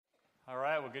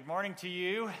Well, good morning to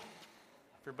you.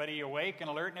 Everybody awake and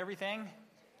alert and everything?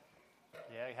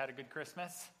 Yeah, you had a good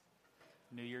Christmas?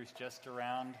 New Year's just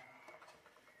around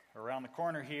the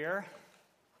corner here.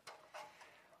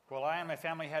 Well, I and my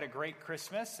family had a great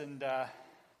Christmas, and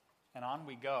on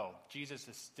we go. Jesus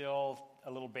is still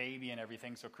a little baby and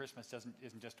everything, so Christmas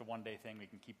isn't just a one-day thing. We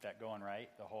can keep that going, right?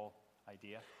 The whole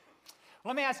idea.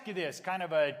 Let me ask you this, kind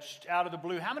of out of the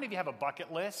blue. How many of you have a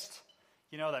bucket list?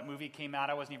 You know, that movie came out.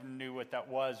 I wasn't even knew what that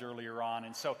was earlier on.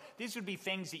 And so these would be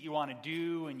things that you want to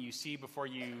do and you see before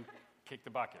you kick the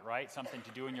bucket, right? Something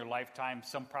to do in your lifetime.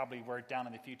 Some probably work down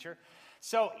in the future.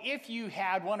 So if you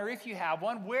had one, or if you have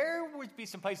one, where would be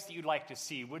some places that you'd like to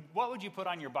see? What would you put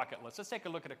on your bucket list? Let's take a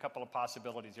look at a couple of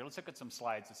possibilities here. Let's look at some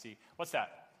slides to see. What's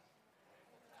that?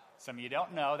 Some of you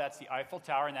don't know. That's the Eiffel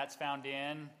Tower, and that's found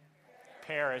in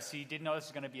Paris. You didn't know this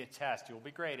is going to be a test. You will be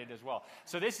graded as well.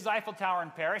 So this is Eiffel Tower in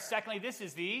Paris. Secondly, this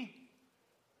is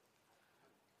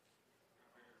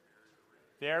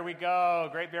there we go,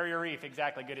 Great Barrier Reef.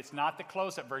 Exactly, good. It's not the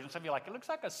close-up version. Some of you are like, it looks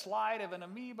like a slide of an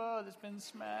amoeba that's been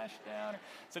smashed down.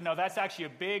 So no, that's actually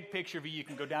a big picture view. You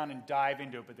can go down and dive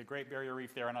into it, but the Great Barrier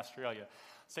Reef there in Australia.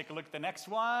 Let's take a look at the next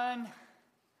one.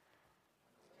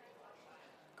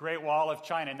 Great Wall of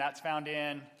China, and that's found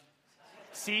in...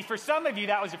 See, for some of you,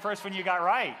 that was the first one you got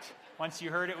right. Once you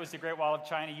heard it was the Great Wall of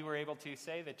China, you were able to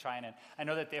say the China. I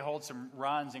know that they hold some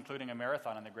runs, including a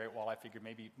marathon on the Great Wall. I figured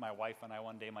maybe my wife and I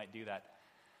one day might do that.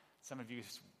 Some of you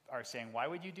are saying, why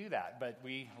would you do that? But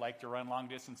we like to run long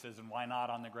distances, and why not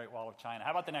on the Great Wall of China?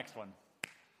 How about the next one?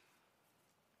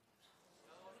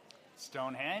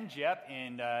 Stonehenge, yep,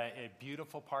 in a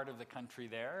beautiful part of the country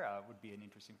there. Would be an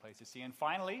interesting place to see. And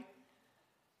finally...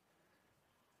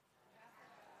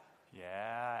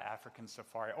 Yeah, African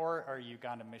safari. Or our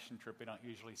Uganda mission trip. We don't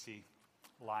usually see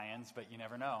lions, but you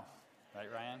never know. Right,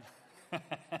 Ryan?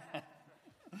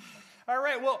 All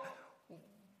right, well,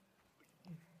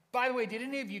 by the way, did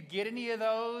any of you get any of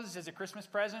those as a Christmas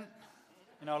present?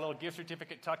 You know, a little gift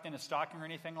certificate tucked in a stocking or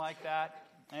anything like that?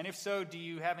 And if so, do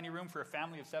you have any room for a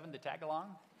family of 7 to tag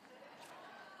along?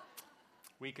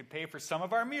 We could pay for some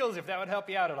of our meals if that would help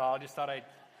you out at all. I just thought I'd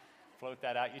float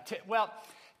that out.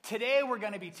 Today we're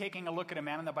going to be taking a look at a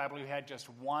man in the Bible who had just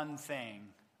one thing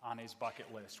on his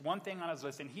bucket list. One thing on his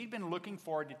list, and he'd been looking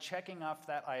forward to checking off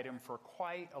that item for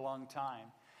quite a long time.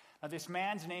 Now, this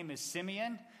man's name is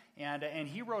Simeon, and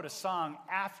he wrote a song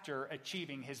after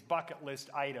achieving his bucket list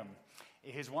item,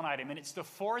 his one item. And it's the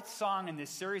fourth song in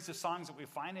this series of songs that we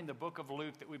find in the book of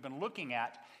Luke that we've been looking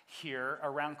at here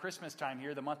around Christmas time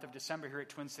here, the month of December here at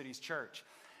Twin Cities Church.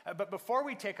 But before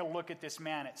we take a look at this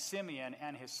man, at Simeon,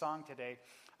 and his song today,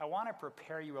 I want to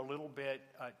prepare you a little bit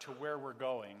to where we're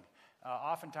going.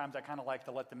 Oftentimes, I kind of like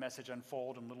to let the message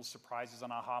unfold and little surprises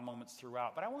and aha moments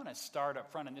throughout. But I want to start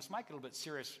up front, and this might get a little bit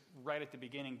serious right at the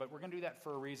beginning, but we're going to do that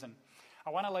for a reason.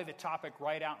 I want to lay the topic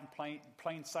right out in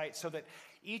plain sight so that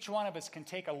each one of us can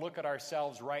take a look at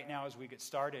ourselves right now as we get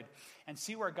started and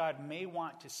see where God may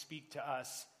want to speak to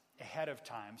us ahead of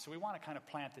time. So we want to kind of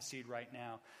plant the seed right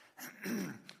now.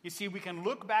 You see, we can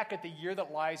look back at the year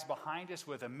that lies behind us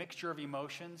with a mixture of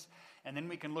emotions, and then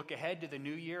we can look ahead to the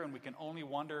new year, and we can only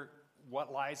wonder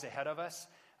what lies ahead of us.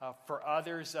 For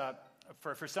others,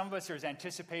 for some of us, there's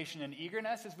anticipation and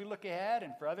eagerness as we look ahead,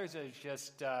 and for others, there's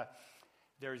just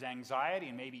there's anxiety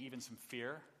and maybe even some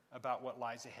fear about what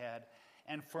lies ahead.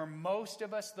 And for most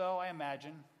of us, though, I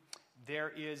imagine,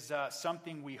 there is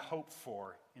something we hope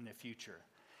for in the future.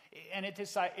 And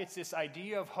it's this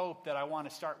idea of hope that I want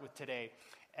to start with today.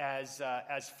 As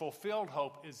fulfilled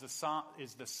hope is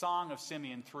the song of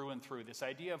Simeon through and through. This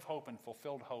idea of hope and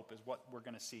fulfilled hope is what we're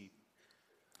going to see.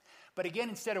 But again,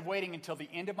 instead of waiting until the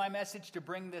end of my message to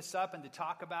bring this up and to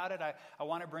talk about it, I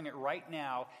want to bring it right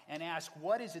now and ask,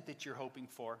 what is it that you're hoping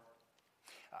for?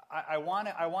 I want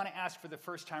to ask for the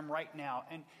first time right now,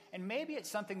 and maybe it's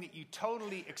something that you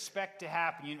totally expect to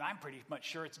happen. I'm pretty much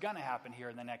sure it's going to happen here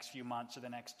in the next few months or the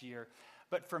next year.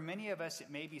 But for many of us, it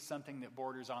may be something that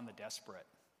borders on the desperate.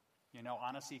 You know,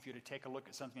 honestly, if you were to take a look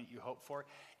at something that you hope for,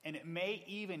 and it may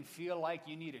even feel like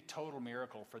you need a total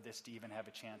miracle for this to even have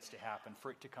a chance to happen,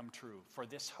 for it to come true, for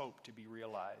this hope to be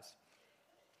realized.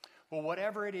 Well,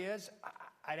 whatever it is,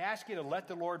 I'd ask you to let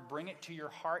the Lord bring it to your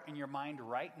heart and your mind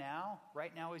right now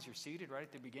as you're seated, right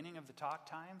at the beginning of the talk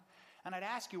time. And I'd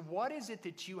ask you, what is it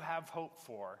that you have hope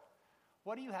for?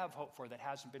 What do you have hope for that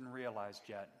hasn't been realized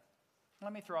yet?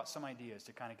 Let me throw out some ideas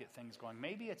to kind of get things going.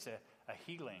 Maybe it's a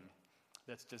healing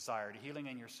that's desired, a healing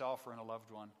in yourself or in a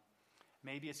loved one.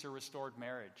 Maybe it's a restored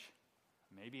marriage.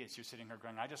 Maybe it's you're sitting here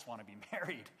going, I just want to be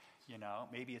married, you know.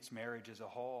 Maybe it's marriage as a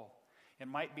whole. It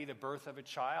might be the birth of a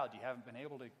child. You haven't been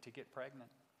able to get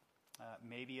pregnant.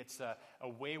 Maybe it's a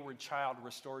wayward child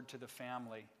restored to the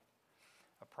family,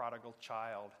 a prodigal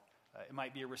child. It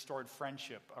might be a restored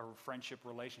friendship, a friendship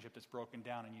relationship that's broken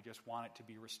down and you just want it to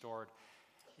be restored.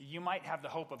 You might have the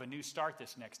hope of a new start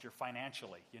this next year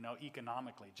financially,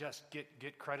 economically. Just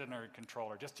get credit under control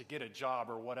or just to get a job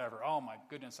or whatever. Oh my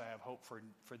goodness, I have hope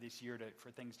for this year for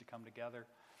things to come together.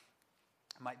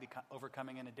 It might be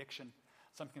overcoming an addiction,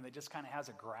 something that just kind of has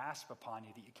a grasp upon you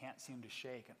that you can't seem to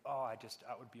shake. And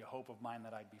that would be a hope of mine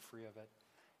that I'd be free of it.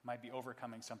 It might be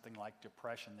overcoming something like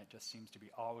depression that just seems to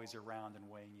be always around and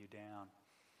weighing you down.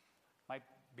 It might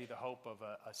be the hope of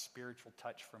a spiritual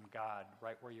touch from God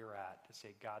right where you're at to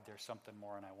say, God, there's something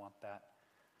more and I want that.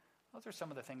 Those are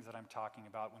some of the things that I'm talking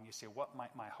about when you say, what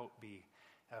might my hope be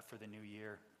for the new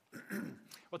year?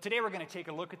 Well, today we're going to take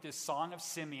a look at this Song of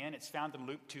Simeon. It's found in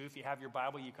Luke 2. If you have your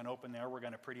Bible, you can open there. We're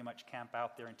going to pretty much camp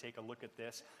out there and take a look at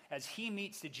this as he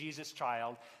meets the Jesus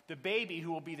child, the baby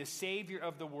who will be the Savior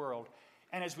of the world.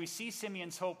 And as we see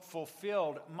Simeon's hope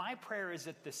fulfilled, my prayer is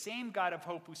that the same God of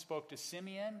hope who spoke to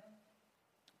Simeon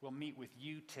will meet with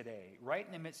you today, right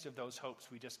in the midst of those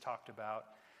hopes we just talked about,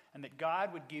 and that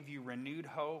God would give you renewed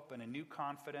hope and a new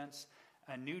confidence,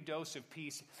 a new dose of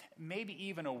peace, maybe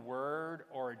even a word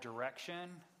or a direction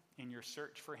in your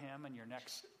search for him and your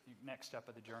next step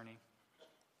of the journey.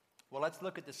 Well, let's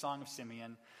look at the Song of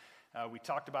Simeon. We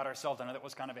talked about ourselves. I know that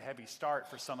was kind of a heavy start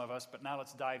for some of us, but now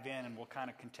let's dive in and we'll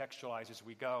kind of contextualize as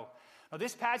we go. Now,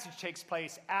 this passage takes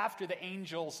place after the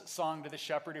angels' song to the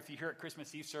shepherd. If you hear at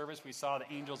Christmas Eve service, we saw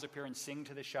the angels appear and sing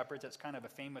to the shepherds. That's kind of a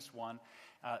famous one.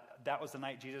 That was the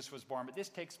night Jesus was born. But this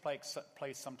takes place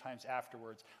sometimes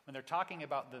afterwards. When they're talking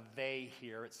about the they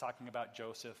here, it's talking about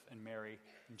Joseph and Mary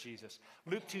and Jesus.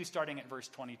 Luke 2, starting at verse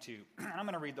 22. I'm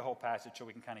going to read the whole passage so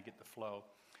we can kind of get the flow.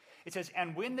 It says,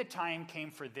 "And when the time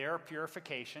came for their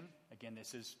purification," again,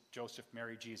 this is Joseph,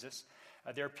 Mary, Jesus,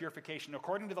 their purification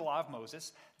according to the law of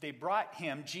Moses, they brought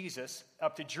him, Jesus,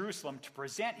 up to Jerusalem to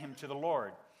present him to the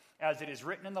Lord. As it is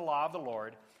written in the law of the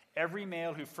Lord, every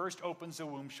male who first opens the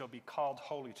womb shall be called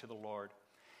holy to the Lord.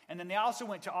 And then they also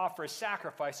went to offer a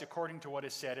sacrifice according to what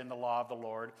is said in the law of the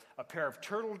Lord, a pair of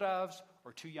turtle doves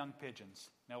or 2 young pigeons.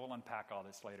 Now we'll unpack all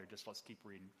this later, just let's keep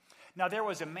reading. Now there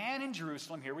was a man in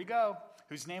Jerusalem, here we go,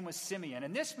 whose name was Simeon.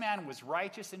 And this man was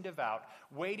righteous and devout,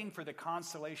 waiting for the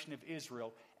consolation of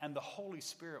Israel, and the Holy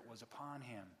Spirit was upon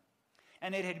him.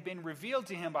 And it had been revealed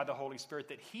to him by the Holy Spirit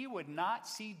that he would not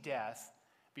see death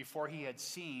before he had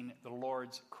seen the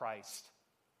Lord's Christ.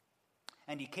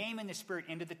 And he came in the Spirit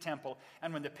into the temple,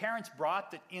 and when the parents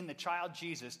brought in the child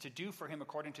Jesus to do for him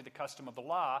according to the custom of the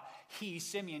law, he,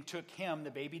 Simeon, took him,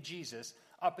 the baby Jesus,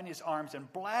 up in his arms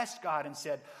and blessed God and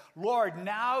said, "Lord,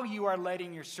 now you are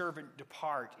letting your servant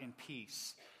depart in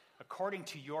peace, according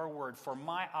to your word, for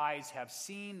my eyes have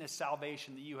seen the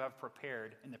salvation that you have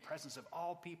prepared in the presence of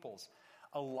all peoples,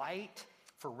 a light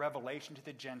for revelation to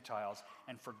the Gentiles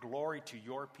and for glory to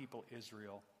your people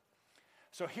Israel."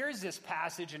 So here's this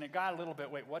passage, and it got a little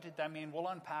bit, wait, what did that mean? We'll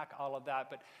unpack all of that,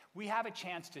 but we have a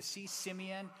chance to see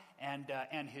Simeon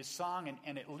and his song,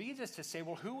 and it leads us to say,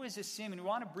 well, who is this Simeon? We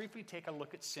want to briefly take a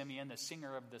look at Simeon, the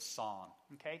singer of this song,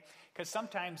 okay? Because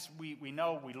sometimes we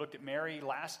know, we looked at Mary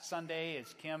last Sunday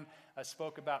as Kim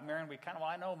spoke about Mary, and we kind of, well,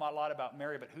 I know a lot about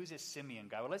Mary, but who's this Simeon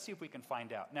guy? Well, let's see if we can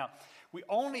find out. Now, we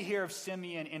only hear of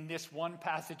Simeon in this one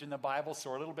passage in the Bible,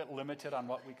 so we're a little bit limited on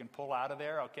what we can pull out of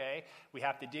there, okay? We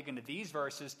have to dig into these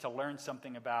verses to learn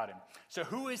something about him. So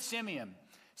who is Simeon?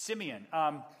 Simeon,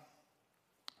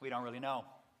 we don't really know.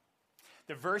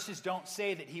 The verses don't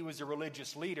say that he was a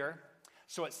religious leader,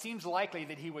 so it seems likely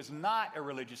that he was not a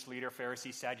religious leader,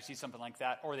 Pharisee, Sadducee, something like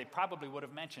that, or they probably would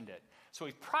have mentioned it. So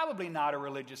he's probably not a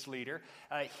religious leader.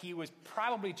 He was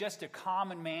probably just a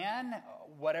common man,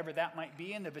 whatever that might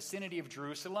be, in the vicinity of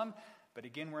Jerusalem, but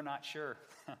again, we're not sure.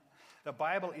 The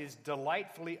Bible is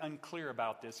delightfully unclear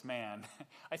about this man.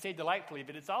 I say delightfully,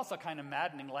 but it's also kind of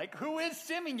maddening. Like, who is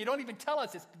Simeon? You don't even tell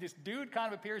us. This dude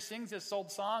kind of appears, sings this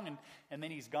old song, and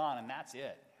then he's gone, and that's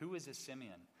it. Who is this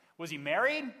Simeon? Was he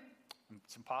married?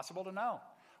 It's impossible to know.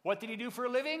 What did he do for a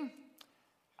living?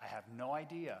 I have no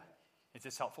idea. Is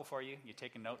this helpful for you? You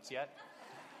taking notes yet?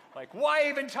 Like, why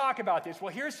even talk about this?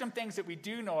 Well, here's some things that we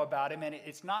do know about him, and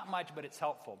it's not much, but it's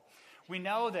helpful. We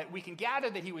know that we can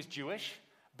gather that he was Jewish,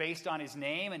 based on his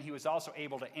name, and he was also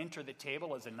able to enter the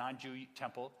table as a non-Jew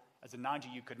temple. As a non-Jew,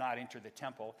 you could not enter the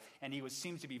temple, and he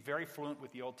seems to be very fluent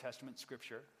with the Old Testament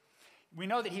scripture. We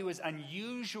know that he was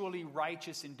unusually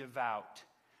righteous and devout,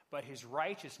 but his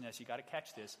righteousness, you got to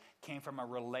catch this, came from a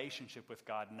relationship with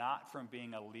God, not from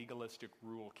being a legalistic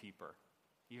rule keeper.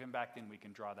 Even back then, we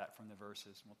can draw that from the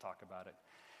verses, and we'll talk about it.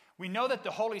 We know that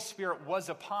the Holy Spirit was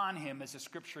upon him, as the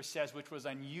scripture says, which was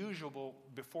unusual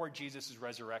before Jesus'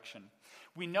 resurrection.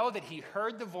 We know that he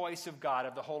heard the voice of God,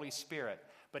 of the Holy Spirit,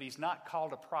 but he's not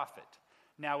called a prophet.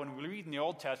 Now, when we read in the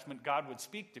Old Testament, God would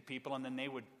speak to people, and then they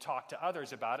would talk to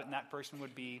others about it, and that person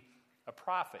would be a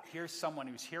prophet. Here's someone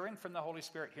who's hearing from the Holy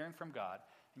Spirit, hearing from God,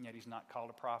 and yet he's not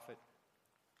called a prophet.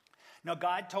 Now,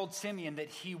 God told Simeon that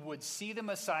he would see the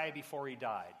Messiah before he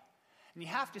died. And you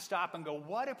have to stop and go,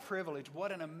 what a privilege,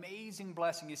 what an amazing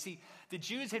blessing. You see, the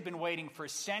Jews had been waiting for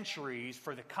centuries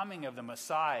for the coming of the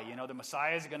Messiah. You know, the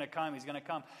Messiah is going to come, he's going to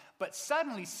come. But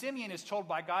suddenly, Simeon is told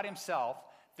by God himself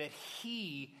that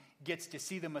he gets to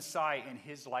see the Messiah in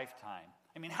his lifetime.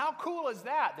 I mean, how cool is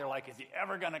that? They're like, is he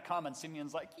ever going to come? And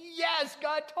Simeon's like, yes,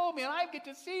 God told me, and I get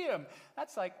to see him.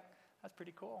 That's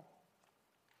pretty cool.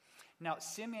 Now,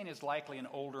 Simeon is likely an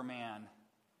older man.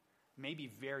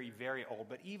 Maybe very, very old,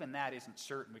 but even that isn't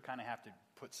certain. We kind of have to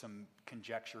put some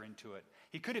conjecture into it.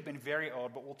 He could have been very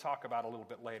old, but we'll talk about it a little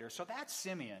bit later. So that's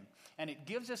Simeon, and it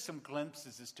gives us some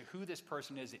glimpses as to who this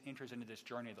person is that enters into this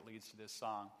journey that leads to this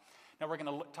song. Now we're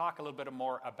going to talk a little bit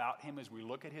more about him as we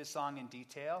look at his song in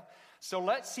detail. So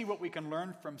let's see what we can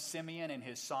learn from Simeon and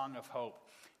his song of hope.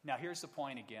 Now here's the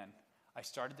point again. I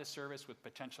started the service with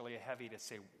potentially a heavy to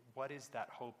say, what is that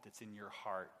hope that's in your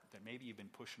heart that maybe you've been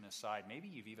pushing aside? Maybe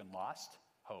you've even lost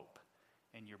hope.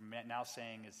 And you're now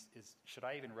saying, should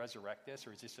I even resurrect this,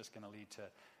 or is this just going to lead to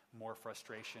more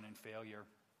frustration and failure?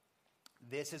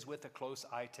 This is with a close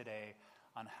eye today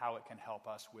on how it can help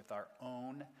us with our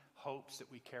own hopes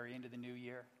that we carry into the new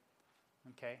year.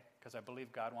 Okay? Because I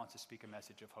believe God wants to speak a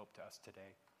message of hope to us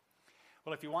today.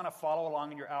 Well, if you want to follow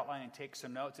along in your outline and take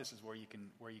some notes, this is where you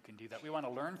can do that. We want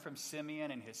to learn from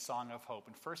Simeon and his song of hope.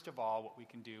 And first of all, what we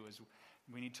can do is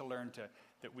we need to learn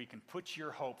that we can put your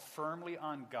hope firmly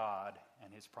on God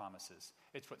and his promises.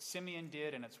 It's what Simeon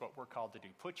did, and it's what we're called to do.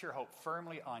 Put your hope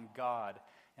firmly on God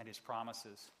and his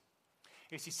promises.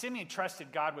 You see, Simeon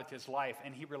trusted God with his life,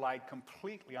 and he relied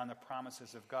completely on the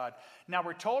promises of God. Now,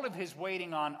 we're told of his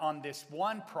waiting on this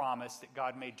one promise that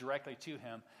God made directly to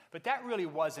him, but that really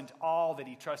wasn't all that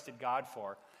he trusted God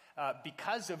for.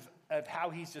 Because of how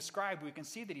he's described, we can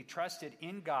see that he trusted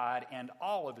in God and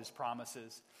all of his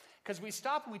promises. Because we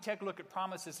stop and we take a look at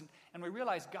promises, and we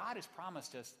realize God has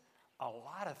promised us a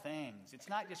lot of things. It's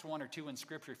not just one or two in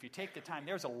Scripture. If you take the time,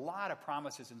 there's a lot of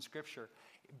promises in Scripture.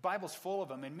 The Bible's full of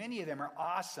them, and many of them are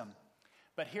awesome.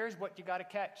 But here's what you got to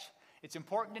catch. It's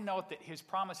important to note that his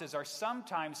promises are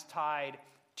sometimes tied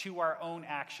to our own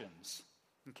actions.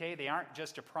 Okay? They aren't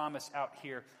just a promise out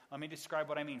here. Let me describe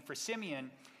what I mean. For Simeon,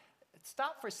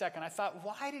 stop for a second. I thought,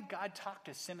 why did God talk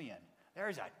to Simeon?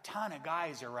 There's a ton of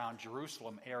guys around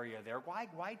Jerusalem area there.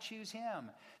 Why choose him?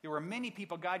 There were many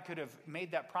people God could have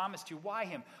made that promise to. Why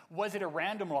him? Was it a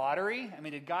random lottery? I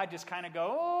mean, did God just kind of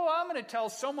go, I'm going to tell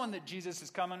someone that Jesus is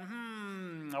coming.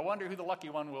 I wonder who the lucky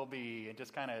one will be. And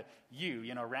just kind of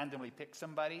randomly pick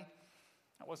somebody?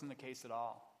 That wasn't the case at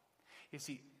all. You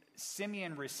see,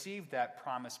 Simeon received that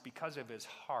promise because of his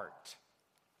heart.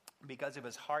 Because of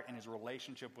his heart and his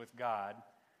relationship with God,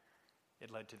 it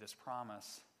led to this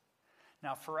promise.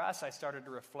 Now, for us, I started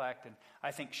to reflect, and I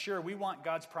think, sure, we want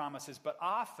God's promises, but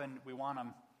often we want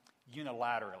them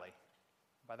unilaterally.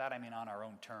 By that, I mean on our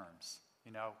own terms.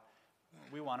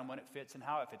 We want them when it fits and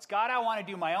how it fits. God, I want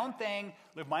to do my own thing,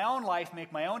 live my own life,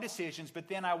 make my own decisions, but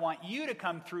then I want you to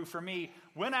come through for me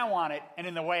when I want it and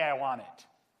in the way I want it.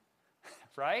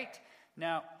 Right?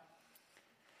 Now,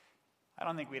 I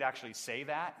don't think we'd actually say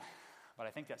that. But I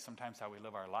think that's sometimes how we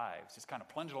live our lives. Just kind of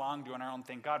plunge along doing our own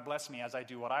thing. God bless me as I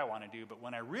do what I want to do. But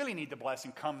when I really need the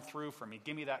blessing, come through for me.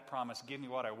 Give me that promise. Give me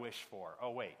what I wish for.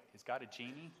 Oh, wait. Is God a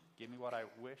genie? Give me what I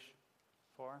wish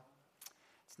for?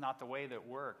 It's not the way that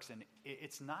works. And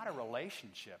it's not a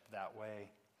relationship that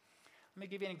way. Let me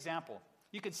give you an example.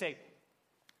 You could say,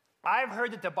 I've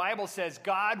heard that the Bible says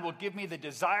God will give me the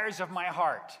desires of my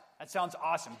heart. That sounds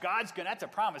awesome. That's a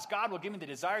promise. God will give me the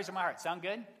desires of my heart. Sound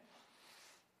good?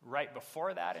 Right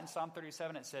before that in Psalm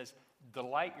 37, it says,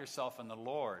 delight yourself in the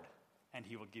Lord, and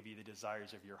he will give you the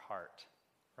desires of your heart.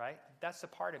 Right? That's the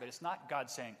part of it. It's not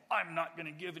God saying, I'm not going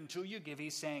to give until you give.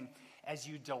 He's saying, as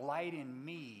you delight in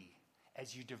me,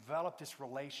 as you develop this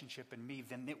relationship in me,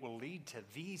 then it will lead to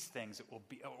these things. It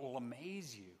will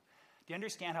amaze you. Do you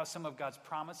understand how some of God's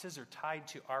promises are tied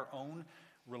to our own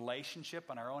relationship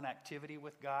and our own activity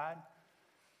with God?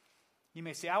 You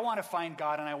may say, I want to find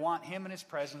God and I want him in his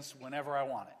presence whenever I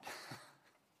want it.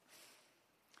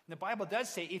 The Bible does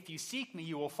say, if you seek me,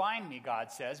 you will find me, God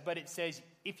says. But it says,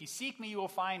 if you seek me, you will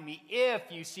find me if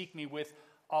you seek me with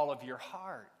all of your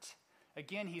heart.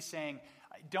 Again, he's saying,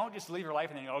 don't just live your life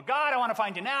and then go, God, I want to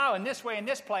find you now in this way, in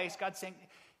this place. God's saying,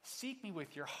 Seek me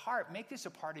with your heart. Make this a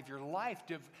part of your life.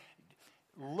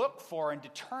 Look for and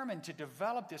determine to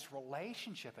develop this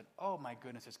relationship. And oh my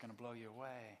goodness, it's going to blow you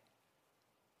away.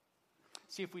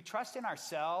 See, if we trust in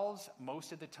ourselves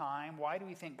most of the time, why do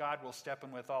we think God will step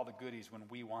in with all the goodies when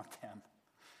we want them?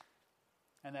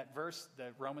 And that verse, the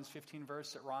Romans 15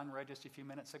 verse that Ron read just a few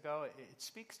minutes ago, it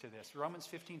speaks to this. Romans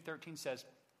 15:13 says,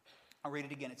 I'll read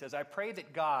it again. It says, I pray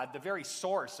that God, the very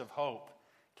source of hope,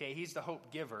 okay, he's the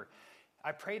hope giver,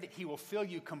 I pray that he will fill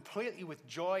you completely with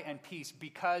joy and peace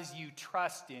because you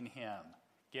trust in him.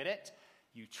 Get it?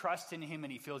 You trust in him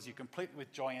and he fills you completely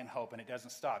with joy and hope, and it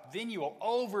doesn't stop. Then you will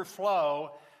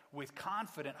overflow with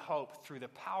confident hope through the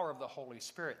power of the Holy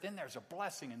Spirit. Then there's a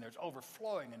blessing and there's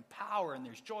overflowing and power and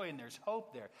there's joy and there's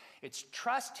hope there. It's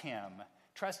trust him.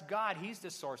 Trust God. He's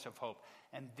the source of hope.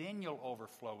 And then you'll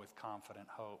overflow with confident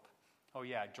hope. Oh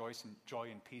yeah, joy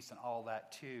and peace and all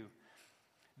that too.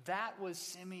 That was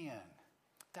Simeon.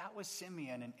 That was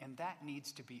Simeon, and that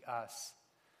needs to be us.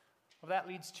 Well, that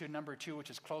leads to number 2, which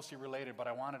is closely related, but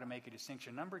I wanted to make a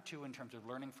distinction. Number 2, in terms of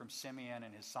learning from Simeon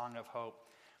and his song of hope,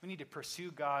 we need to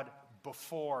pursue God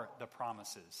before the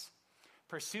promises.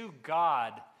 Pursue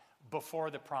God before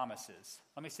the promises.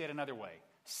 Let me say it another way.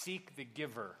 Seek the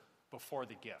giver before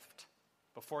the gift.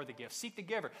 Before the gift. Seek the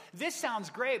giver. This sounds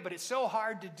great, but it's so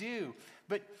hard to do.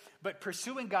 But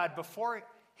pursuing God before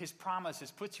his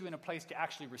promises puts you in a place to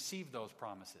actually receive those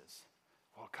promises.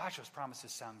 Well, gosh, those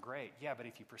promises sound great. Yeah, but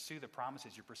if you pursue the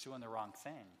promises, you're pursuing the wrong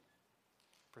thing.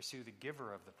 Pursue the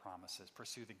giver of the promises.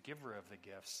 Pursue the giver of the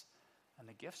gifts. And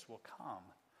the gifts will come.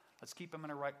 Let's keep them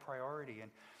in a right priority.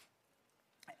 And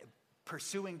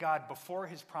pursuing God before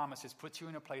his promises puts you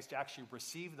in a place to actually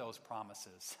receive those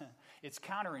promises. It's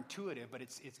counterintuitive, but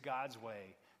it's God's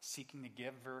way. Seeking the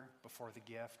giver before the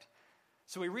gift.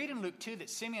 So we read in Luke 2 that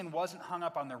Simeon wasn't hung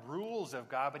up on the rules of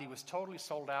God, but he was totally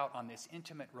sold out on this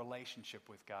intimate relationship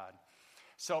with God.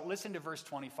 So listen to verse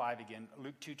 25 again.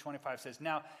 Luke 2:25 says,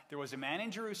 Now there was a man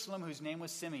in Jerusalem whose name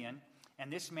was Simeon,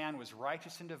 and this man was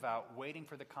righteous and devout, waiting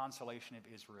for the consolation of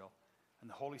Israel. And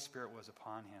the Holy Spirit was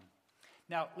upon him.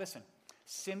 Now listen,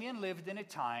 Simeon lived in a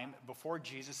time before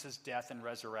Jesus' death and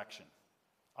resurrection.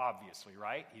 Obviously,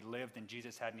 right? He lived and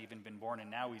Jesus hadn't even been born, and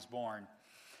now he's born.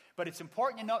 But it's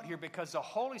important to note here because the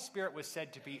Holy Spirit was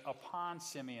said to be upon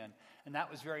Simeon, and that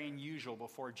was very unusual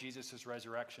before Jesus'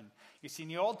 resurrection. You see, in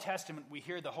the Old Testament, we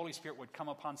hear the Holy Spirit would come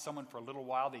upon someone for a little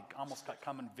while. They'd almost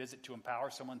come and visit to empower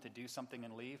someone to do something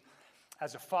and leave.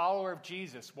 As a follower of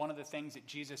Jesus, one of the things that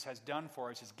Jesus has done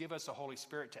for us is give us the Holy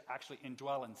Spirit to actually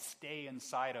indwell and stay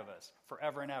inside of us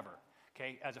forever and ever.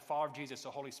 Okay, as a follower of Jesus,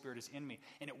 the Holy Spirit is in me.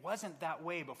 And it wasn't that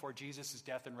way before Jesus'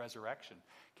 death and resurrection.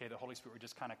 Okay, the Holy Spirit would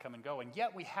just kind of come and go. And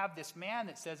yet we have this man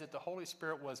that says that the Holy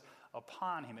Spirit was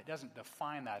upon him. It doesn't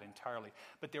define that entirely.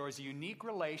 But there was a unique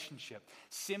relationship.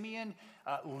 Simeon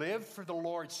lived for the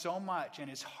Lord so much, and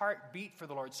his heart beat for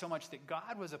the Lord so much that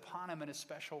God was upon him in a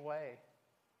special way.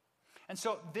 And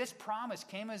so this promise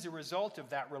came as a result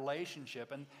of that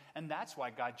relationship. And that's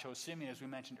why God chose Simeon, as we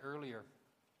mentioned earlier.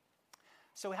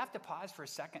 So we have to pause for a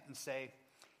second and say,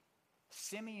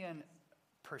 Simeon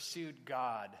pursued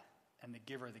God and the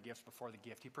giver of the gifts before the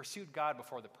gift. He pursued God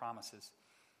before the promises.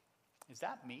 Is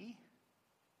that me?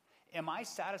 Am I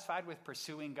satisfied with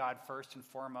pursuing God first and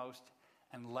foremost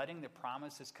and letting the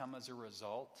promises come as a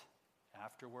result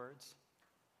afterwards?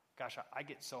 Gosh, I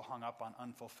get so hung up on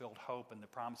unfulfilled hope and the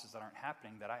promises that aren't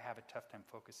happening that I have a tough time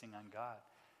focusing on God.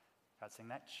 God's saying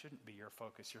that shouldn't be your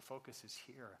focus. Your focus is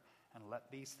here. And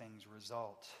let these things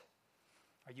result.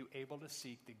 Are you able to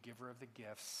seek the giver of the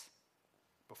gifts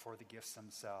before the gifts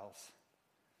themselves?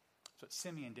 That's what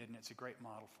Simeon did, and it's a great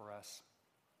model for us.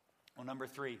 Well, number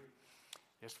 3.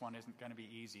 This one isn't going to be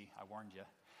easy, I warned you.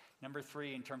 Number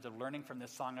 3, in terms of learning from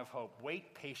this song of hope,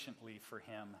 wait patiently for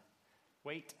him.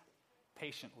 Wait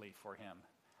patiently for him.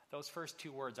 Those first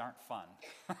 2 words aren't fun.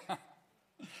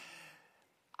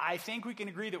 I think we can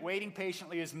agree that waiting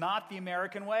patiently is not the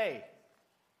American way.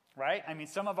 Right? I mean,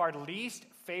 some of our least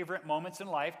favorite moments in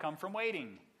life come from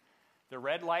waiting. The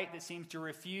red light that seems to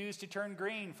refuse to turn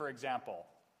green, for example.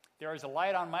 There is a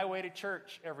light on my way to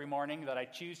church every morning that I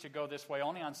choose to go this way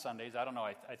only on Sundays. I don't know.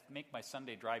 I make my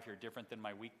Sunday drive here different than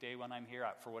my weekday when I'm here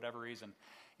for whatever reason.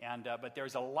 But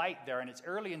there's a light there, and it's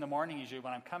early in the morning usually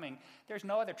when I'm coming. There's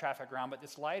no other traffic around, but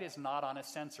this light is not on a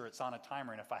sensor. It's on a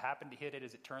timer. And if I happen to hit it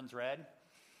as it turns red,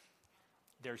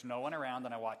 there's no one around,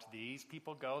 and I watch these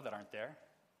people go that aren't there.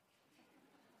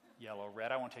 Yellow,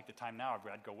 red. I won't take the time now.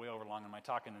 I'd go way over long in my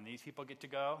talk. And then these people get to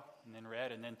go, and then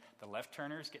red, and then the left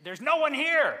turners get... There's no one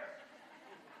here!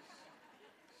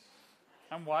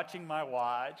 I'm watching my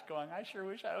watch going, I sure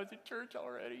wish I was at church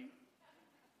already.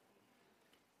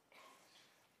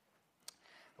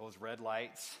 Those red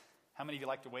lights. How many of you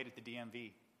like to wait at the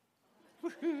DMV?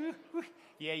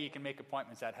 Yeah, you can make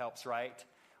appointments. That helps, right?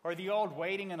 Or the old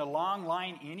waiting in a long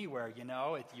line anywhere,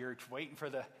 you're waiting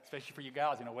for especially for you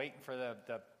gals, waiting for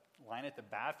the line at the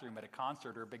bathroom at a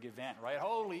concert or a big event, right?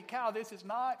 Holy cow, this is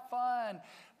not fun.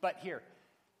 But hear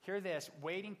this,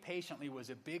 waiting patiently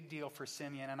was a big deal for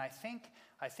Simeon, and I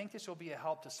think this will be a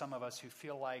help to some of us who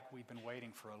feel like we've been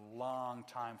waiting for a long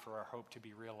time for our hope to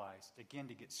be realized. Again,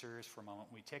 to get serious for a moment,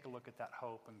 we take a look at that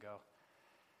hope and go,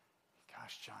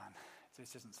 gosh, John,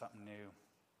 this isn't something new.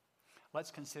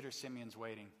 Let's consider Simeon's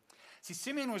waiting. See,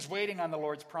 Simeon was waiting on the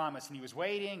Lord's promise, and he was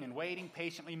waiting and waiting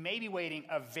patiently, maybe waiting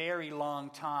a very long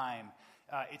time.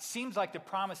 It seems like the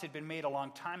promise had been made a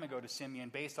long time ago to Simeon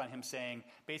based on him saying,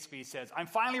 basically he says, I'm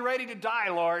finally ready to die,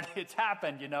 Lord. It's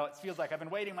happened, It feels like I've been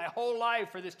waiting my whole life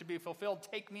for this to be fulfilled.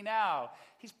 Take me now.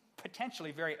 He's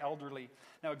potentially very elderly.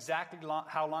 Now, exactly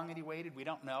how long had he waited? We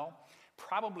don't know.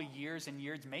 Probably years and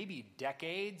years, maybe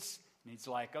decades. And he's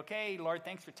like, okay, Lord,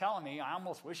 thanks for telling me. I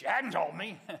almost wish you hadn't told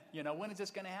me. When is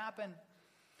this going to happen?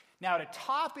 Now, to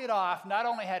top it off, not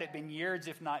only had it been years,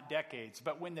 if not decades,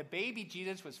 but when the baby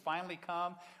Jesus was finally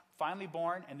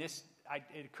born, and it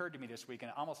occurred to me this week, and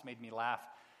it almost made me laugh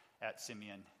at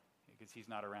Simeon, because he's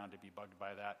not around to be bugged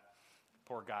by that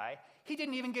poor guy. He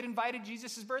didn't even get invited to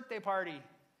Jesus' birthday party.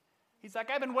 He's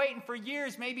like, I've been waiting for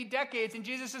years, maybe decades, and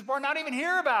Jesus is born, not even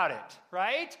hear about it,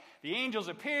 right? The angels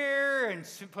appear and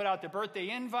put out the birthday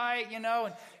invite, and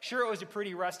sure, it was a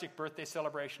pretty rustic birthday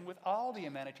celebration with all the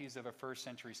amenities of a first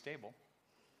century stable.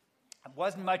 It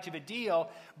wasn't much of a deal,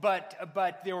 but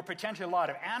there were potentially a lot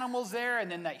of animals there,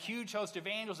 and then that huge host of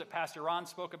angels that Pastor Ron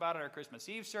spoke about at our Christmas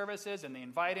Eve services, and they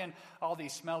invite in all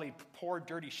these smelly, poor,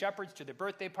 dirty shepherds to the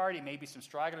birthday party, maybe some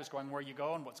stragglers going, where you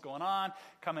going, what's going on,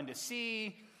 coming to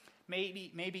see.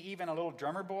 Maybe even a little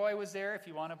drummer boy was there, if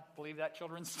you want to believe that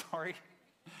children's story.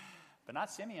 But not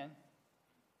Simeon.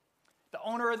 The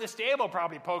owner of the stable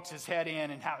probably pokes his head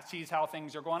in and sees how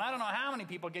things are going. I don't know how many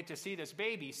people get to see this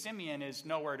baby. Simeon is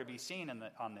nowhere to be seen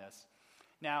on this.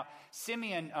 Now,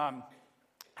 Simeon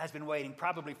has been waiting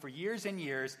probably for years and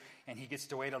years, and he gets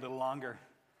to wait a little longer.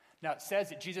 Now, it says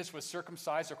that Jesus was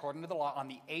circumcised according to the law on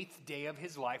the 8th day of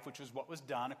his life, which was what was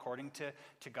done according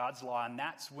to God's law. And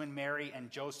that's when Mary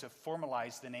and Joseph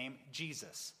formalized the name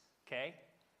Jesus. Okay?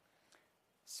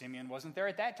 Simeon wasn't there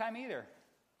at that time either.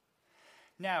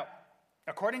 Now,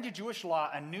 according to Jewish law,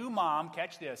 a new mom,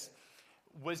 catch this,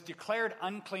 was declared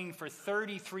unclean for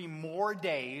 33 more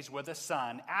days with a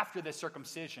son after the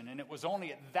circumcision. And it was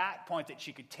only at that point that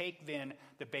she could take then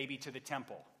the baby to the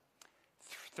temple.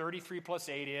 33 plus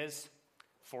 8 is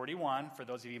 41, for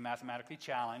those of you mathematically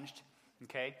challenged,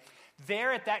 okay?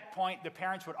 There at that point, the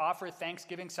parents would offer a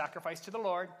Thanksgiving sacrifice to the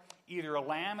Lord, either a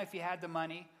lamb if you had the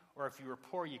money, or if you were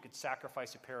poor, you could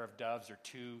sacrifice a pair of doves or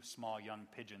 2 small young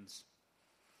pigeons.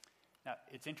 Now,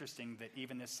 it's interesting that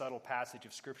even this subtle passage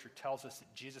of Scripture tells us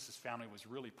that Jesus' family was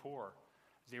really poor.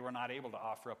 They were not able to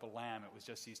offer up a lamb. It was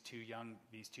just these two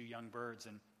young birds,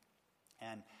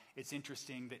 and it's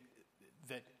interesting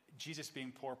that Jesus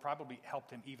being poor probably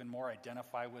helped him even more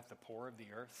identify with the poor of the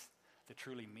earth, the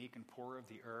truly meek and poor of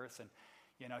the earth. And,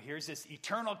 here's this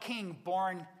eternal king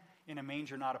born in a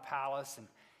manger, not a palace,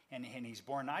 and he's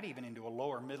born not even into a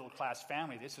lower middle class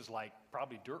family. This is like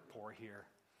probably dirt poor here.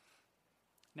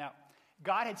 Now,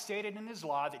 God had stated in his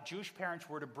law that Jewish parents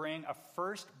were to bring a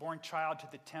firstborn child to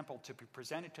the temple to be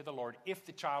presented to the Lord if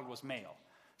the child was male.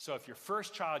 So if your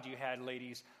first child you had,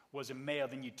 ladies, was a male,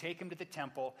 then you take him to the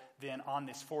temple then on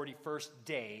this 41st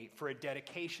day for a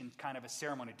dedication, kind of a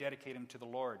ceremony, dedicate him to the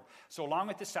Lord. So along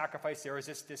with the sacrifice, there was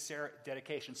this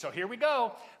dedication. So here we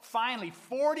go. Finally,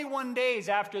 41 days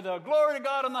after the glory to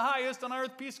God on the highest, on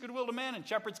earth, peace, goodwill to men, and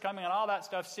shepherds coming and all that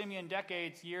stuff, Simeon,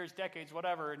 decades,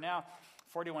 whatever. And now,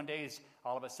 41 days,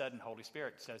 all of a sudden, Holy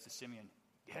Spirit says to Simeon,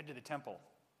 head to the temple.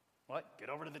 What? Get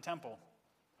over to the temple.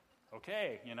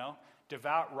 Okay,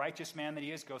 devout, righteous man that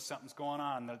he is, something's going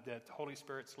on. The Holy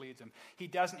Spirit leads him. He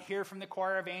doesn't hear from the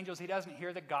choir of angels. He doesn't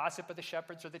hear the gossip of the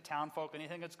shepherds or the town folk,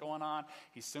 anything that's going on.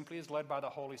 He simply is led by the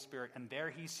Holy Spirit. And there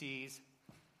he sees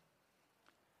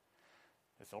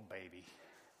this little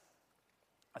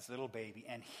baby.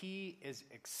 And he is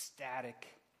ecstatic.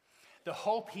 The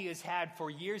hope he has had for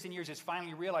years and years is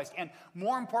finally realized. And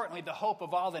more importantly, the hope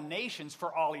of all the nations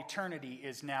for all eternity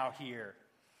is now here.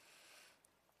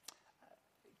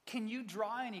 Can you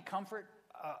draw any comfort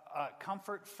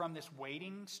from this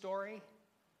waiting story?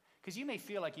 Because you may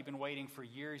feel like you've been waiting for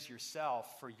years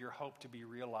yourself for your hope to be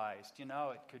realized.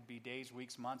 It could be days,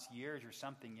 weeks, months, years or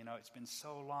something. It's been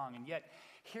so long. And yet,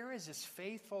 here is this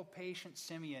faithful, patient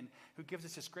Simeon who gives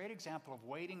us this great example of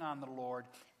waiting on the Lord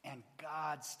and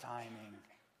God's timing.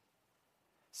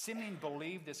 Simeon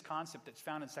believed this concept that's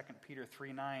found in 2 Peter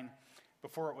 3:9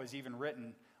 before it was even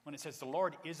written, when it says the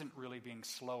Lord isn't really being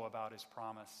slow about his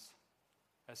promise,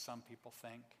 as some people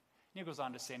think. And he goes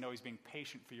on to say, no, he's being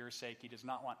patient for your sake. He does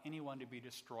not want anyone to be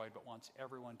destroyed, but wants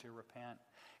everyone to repent.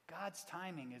 God's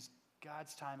timing is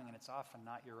God's timing, and it's often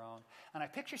not your own. And I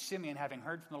picture Simeon having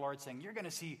heard from the Lord saying, you're going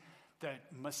to see the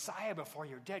Messiah before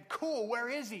you're dead. Cool, where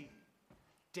is he?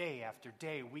 Day after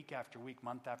day, week after week,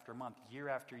 month after month, year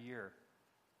after year.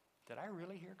 Did I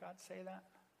really hear God say that?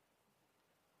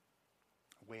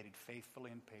 I waited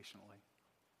faithfully and patiently.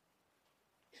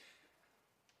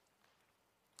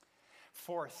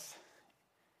 Fourth,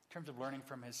 in terms of learning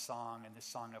from his song and this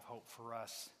song of hope for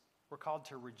us, we're called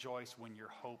to rejoice when your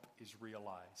hope is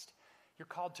realized. You're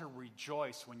called to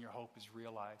rejoice when your hope is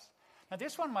realized. Now,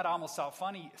 this one might almost sound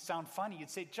funny. You'd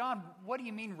say, John, what do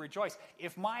you mean rejoice?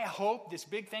 If my hope, this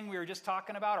big thing we were just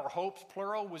talking about, or hopes,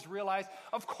 plural, was realized,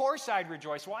 of course I'd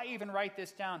rejoice. Why even write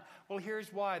this down? Well,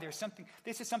 here's why.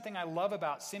 This is something I love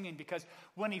about Simeon, because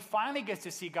when he finally gets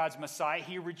to see God's Messiah,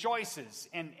 he rejoices.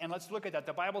 And let's look at that.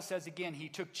 The Bible says again, he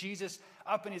took Jesus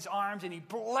up in his arms and he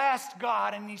blessed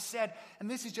God, and he said,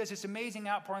 and this is just this amazing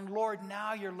outpouring, Lord,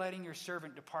 now you're letting your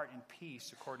servant depart in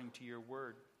peace according to your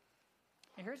word.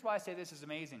 And here's why I say this is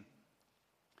amazing.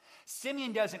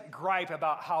 Simeon doesn't gripe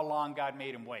about how long God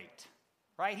made him wait,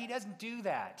 right? He doesn't do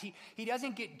that. He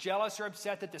doesn't get jealous or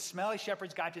upset that the smelly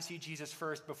shepherds got to see Jesus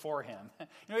first before him.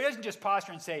 He doesn't just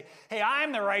posture and say, hey,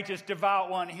 I'm the righteous, devout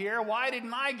one here. Why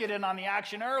didn't I get in on the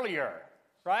action earlier,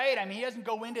 right? I mean, he doesn't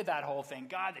go into that whole thing.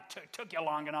 God, it took you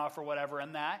long enough or whatever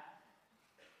in that,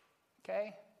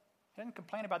 okay? He doesn't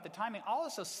complain about the timing.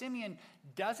 Also, Simeon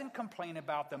doesn't complain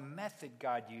about the method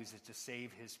God uses to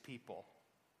save his people.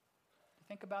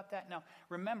 Think about that. Now,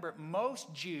 remember,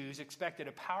 most Jews expected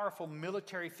a powerful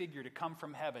military figure to come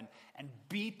from heaven and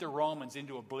beat the Romans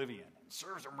into oblivion.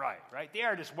 Serves them right? They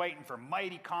are just waiting for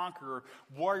mighty conqueror,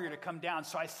 warrior to come down.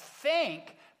 So I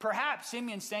think perhaps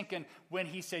Simeon's thinking when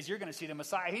he says you're going to see the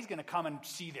Messiah, he's going to come and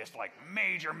see this like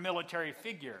major military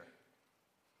figure.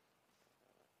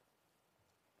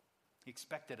 He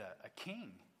expected a king.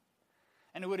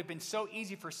 And it would have been so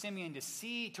easy for Simeon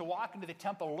to walk into the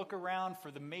temple, look around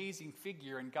for the amazing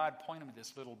figure, and God point him to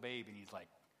this little babe, and he's like,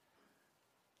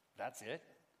 that's it?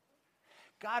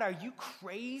 God, are you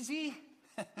crazy?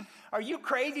 Are you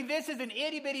crazy? This is an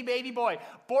itty-bitty baby boy,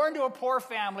 born to a poor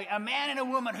family, a man and a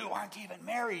woman who aren't even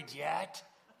married yet.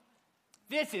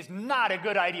 This is not a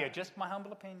good idea. Just my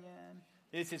humble opinion.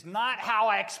 This is not how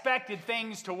I expected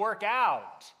things to work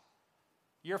out.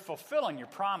 You're fulfilling your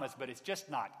promise, but it's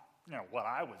just not, what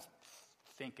I was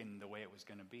thinking the way it was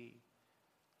going to be.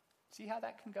 See how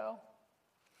that can go?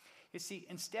 You see,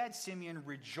 instead, Simeon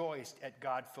rejoiced at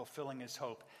God fulfilling his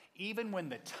hope, even when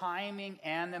the timing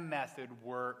and the method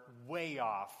were way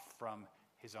off from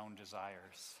his own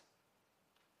desires.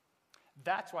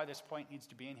 That's why this point needs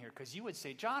to be in here, because you would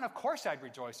say, John, of course I'd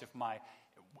rejoice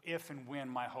if and when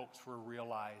my hopes were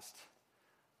realized.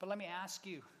 But let me ask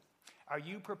you, are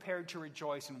you prepared to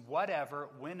rejoice in whatever,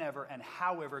 whenever, and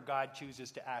however God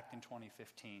chooses to act in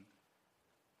 2015?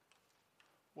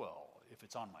 Well, if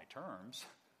it's on my terms.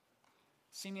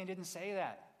 Simeon didn't say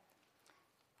that.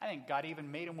 I think God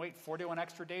even made him wait 41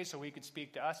 extra days so he could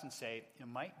speak to us and say, it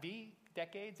might be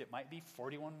decades, it might be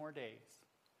 41 more days.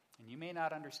 And you may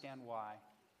not understand why.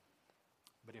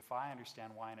 But if I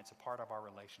understand why and it's a part of our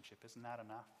relationship, isn't that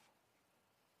enough?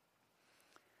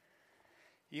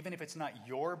 Even if it's not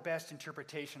your best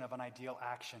interpretation of an ideal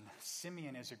action,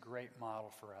 Simeon is a great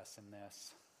model for us in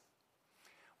this.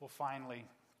 Well, finally,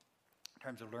 in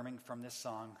terms of learning from this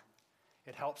song,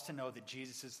 it helps to know that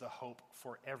Jesus is the hope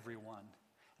for everyone.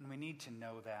 And we need to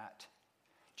know that.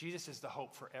 Jesus is the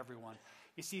hope for everyone.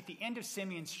 You see, at the end of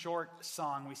Simeon's short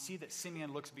song, we see that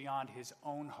Simeon looks beyond his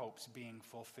own hopes being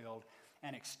fulfilled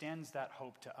and extends that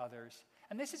hope to others.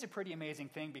 And this is a pretty amazing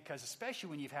thing, because especially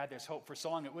when you've had this hope for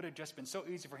so long, it would have just been so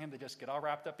easy for him to just get all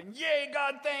wrapped up in, yay,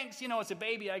 God, thanks. It's a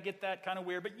baby, I get that kind of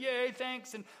weird, but yay,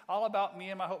 thanks, and all about me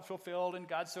and my hope fulfilled, and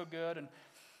God's so good. And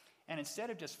instead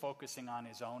of just focusing on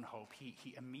his own hope,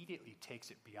 he immediately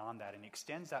takes it beyond that and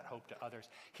extends that hope to others.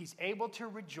 He's able to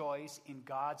rejoice in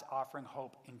God's offering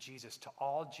hope in Jesus to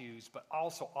all Jews, but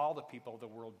also all the people of the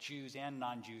world, Jews and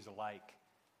non-Jews alike.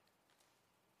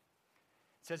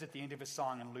 It says at the end of his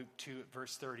song in Luke 2,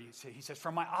 verse 30, he says,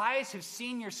 "For my eyes have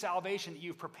seen your salvation that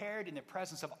you've prepared in the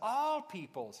presence of all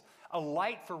peoples, a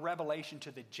light for revelation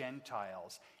to the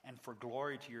Gentiles and for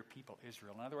glory to your people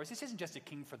Israel." In other words, this isn't just a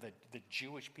king for the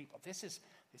Jewish people. This is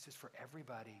for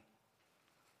everybody.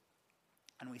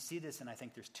 And we see this, and I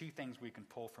think there's two things we can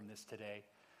pull from this today.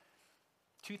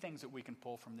 Two things that we can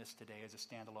pull from this today as a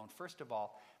standalone. First of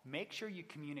all, make sure you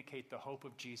communicate the hope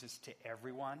of Jesus to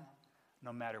everyone,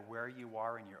 no matter where you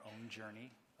are in your own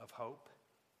journey of hope.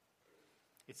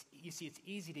 It's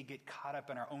easy to get caught up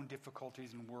in our own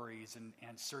difficulties and worries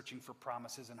and searching for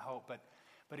promises and hope.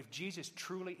 But if Jesus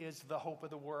truly is the hope of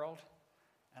the world,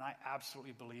 and I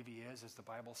absolutely believe he is, as the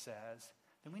Bible says,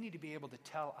 then we need to be able to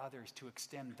tell others, to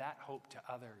extend that hope to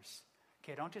others.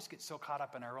 Okay, don't just get so caught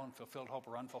up in our own fulfilled hope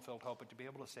or unfulfilled hope, but to be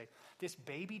able to say, this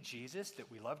baby Jesus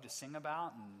that we love to sing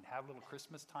about and have little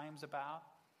Christmas times about,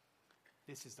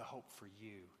 this is the hope for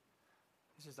you.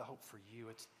 This is the hope for you.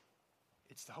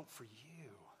 It's the hope for you.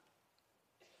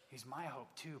 He's my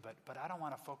hope too, but I don't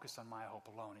want to focus on my hope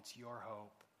alone. It's your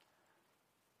hope.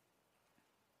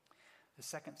 The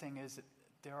second thing is that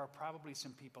there are probably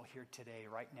some people here today,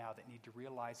 right now, that need to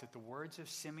realize that the words of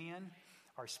Simeon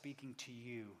are speaking to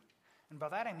you. And by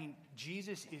that I mean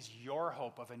Jesus is your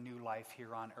hope of a new life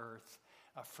here on earth,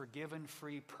 a forgiven,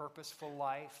 free, purposeful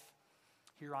life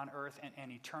here on earth, and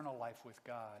eternal life with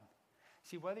God.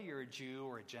 See, whether you're a Jew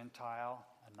or a Gentile,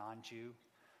 a non-Jew,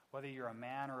 whether you're a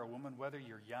man or a woman, whether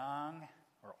you're young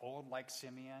or old like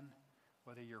Simeon,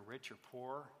 whether you're rich or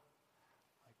poor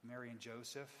like Mary and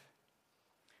Joseph,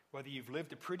 whether you've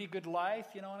lived a pretty good life,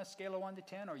 on a scale of 1 to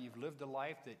 10, or you've lived a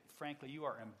life that, frankly, you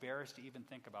are embarrassed to even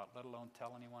think about, let alone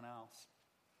tell anyone else.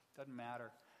 Doesn't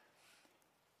matter.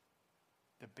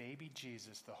 The baby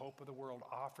Jesus, the hope of the world,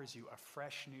 offers you a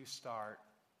fresh new start.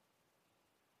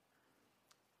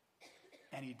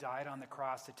 And he died on the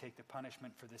cross to take the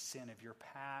punishment for the sin of your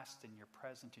past and your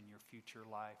present and your future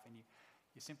life. And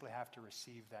you simply have to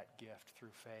receive that gift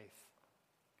through faith.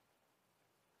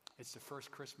 It's the first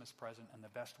Christmas present and the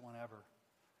best one ever.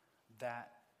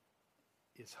 That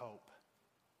is hope.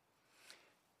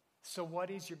 So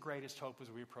what is your greatest hope as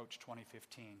we approach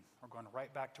 2015? We're going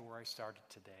right back to where I started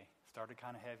today. Started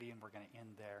kind of heavy, and we're going to end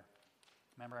there.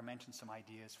 Remember, I mentioned some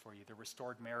ideas for you. The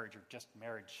restored marriage, or just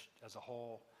marriage as a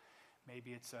whole.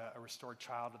 Maybe it's a restored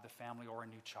child of the family or a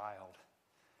new child.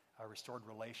 A restored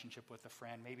relationship with a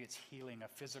friend. Maybe it's healing, a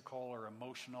physical or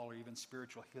emotional or even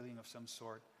spiritual healing of some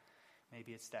sort.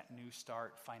 Maybe it's that new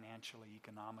start financially,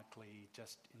 economically,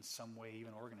 just in some way,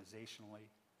 even organizationally.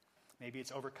 Maybe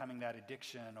it's overcoming that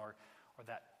addiction or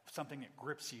that something that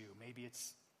grips you. Maybe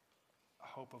it's a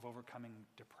hope of overcoming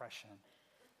depression.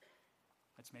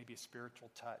 It's maybe a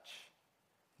spiritual touch.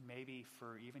 Maybe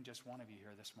for even just one of you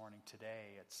here this morning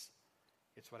today, it's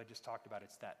what I just talked about.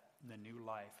 It's the new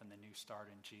life and the new start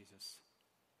in Jesus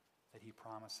that he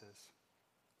promises.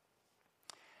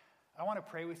 I want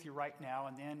to pray with you right now,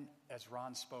 and then, as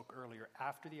Ron spoke earlier,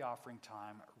 after the offering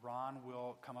time, Ron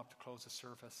will come up to close the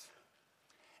service.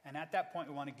 And at that point,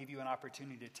 we want to give you an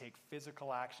opportunity to take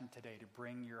physical action today to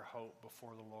bring your hope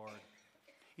before the Lord.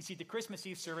 You see, the Christmas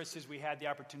Eve services, we had the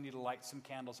opportunity to light some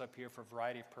candles up here for a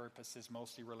variety of purposes,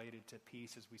 mostly related to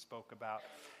peace, as we spoke about.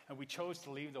 And we chose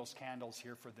to leave those candles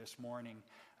here for this morning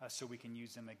so we can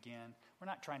use them again. We're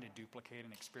not trying to duplicate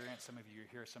an experience. Some of you are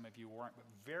here, some of you weren't, but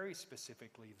very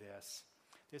specifically this.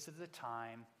 This is the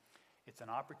time. It's an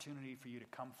opportunity for you to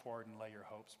come forward and lay your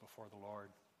hopes before the Lord.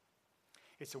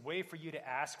 It's a way for you to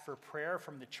ask for prayer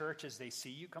from the church as they see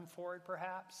you come forward,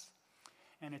 perhaps.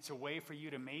 And it's a way for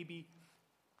you to maybe,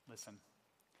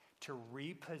 to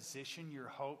reposition your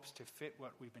hopes to fit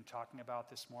what we've been talking about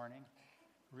this morning.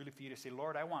 Really for you to say,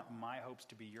 Lord, I want my hopes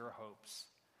to be your hopes.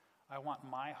 I want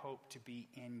my hope to be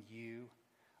in you.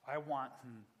 I want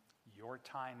your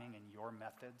timing and your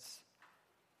methods.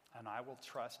 And I will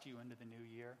trust you into the new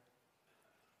year.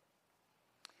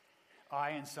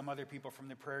 I and some other people from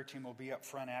the prayer team will be up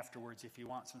front afterwards if you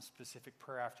want some specific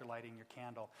prayer after lighting your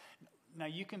candle. Now,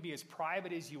 you can be as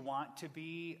private as you want to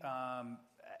be,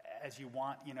 as you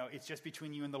want. It's just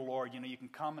between you and the Lord. You can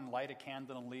come and light a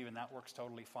candle and leave, and that works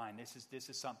totally fine. This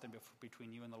is something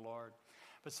between you and the Lord.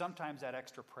 But sometimes that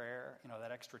extra prayer,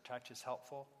 that extra touch is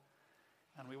helpful,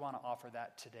 and we want to offer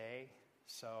that today.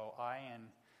 So I and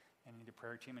the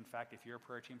prayer team, in fact, if you're a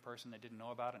prayer team person that didn't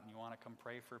know about it and you want to come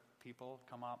pray for people,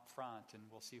 come up front, and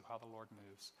we'll see how the Lord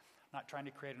moves. Not trying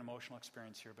to create an emotional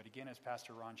experience here, but again, as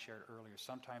Pastor Ron shared earlier,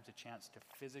 sometimes a chance to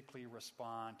physically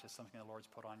respond to something the Lord's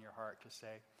put on your heart, to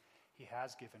say, he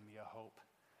has given me a hope.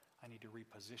 I need to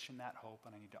reposition that hope,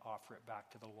 and I need to offer it back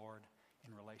to the Lord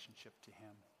in relationship to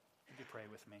him. Would you pray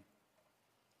with me?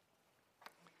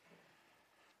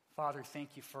 Father,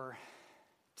 thank you for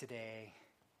today,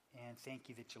 and thank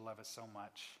you that you love us so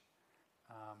much.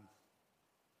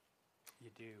 You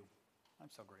do. I'm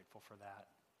so grateful for that.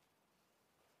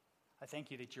 I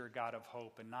thank you that you're a God of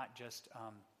hope, and not just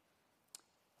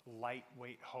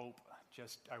lightweight hope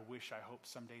just, I wish, I hope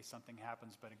someday something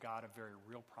happens, but a God of very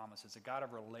real promises, a God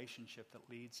of relationship that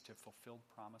leads to fulfilled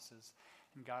promises.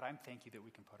 And God, I'm thank you that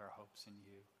we can put our hopes in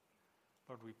you.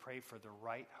 Lord, we pray for the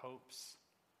right hopes,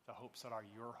 the hopes that are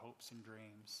your hopes and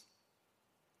dreams.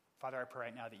 Father, I pray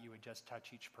right now that you would just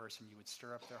touch each person. You would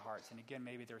stir up their hearts. And again,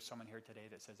 maybe there's someone here today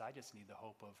that says, I just need the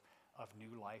hope of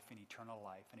new life and eternal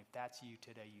life. And if that's you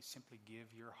today, you simply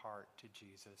give your heart to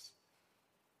Jesus.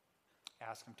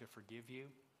 Ask him to forgive you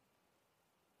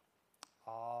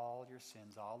all your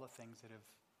sins, all the things that have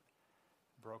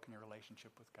broken your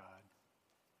relationship with God.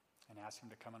 And ask him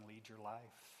to come and lead your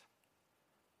life.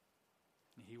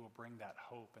 And he will bring that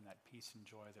hope and that peace and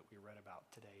joy that we read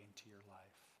about today into your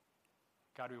life.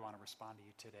 God, we want to respond to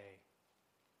you today.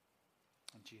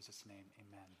 In Jesus' name,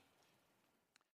 amen.